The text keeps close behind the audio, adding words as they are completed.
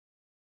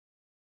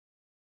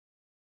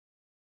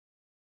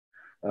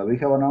We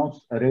have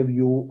announced a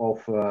review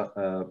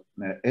of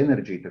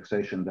energy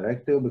taxation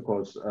directive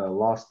because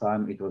last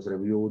time it was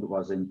reviewed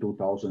was in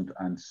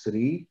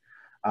 2003.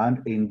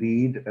 And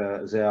indeed,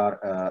 there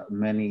are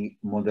many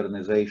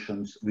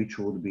modernizations which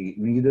would be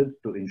needed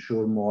to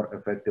ensure more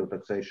effective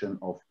taxation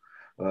of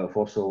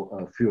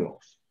fossil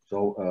fuels.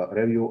 So,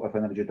 review of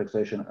energy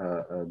taxation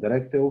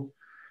directive.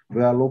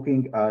 We are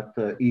looking at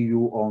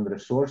EU-owned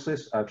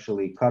resources.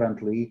 Actually,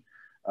 currently,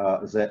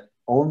 the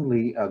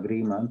only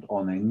agreement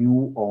on a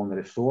new own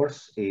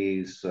resource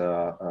is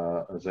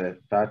the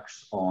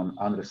tax on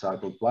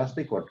unrecycled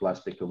plastic or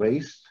plastic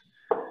waste.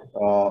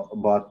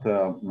 But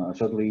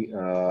certainly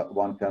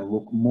one can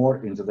look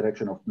more in the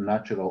direction of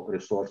natural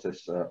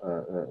resources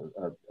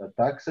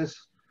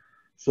taxes.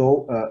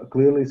 So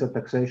clearly the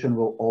taxation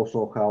will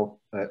also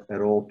have a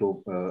role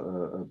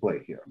to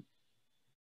play here.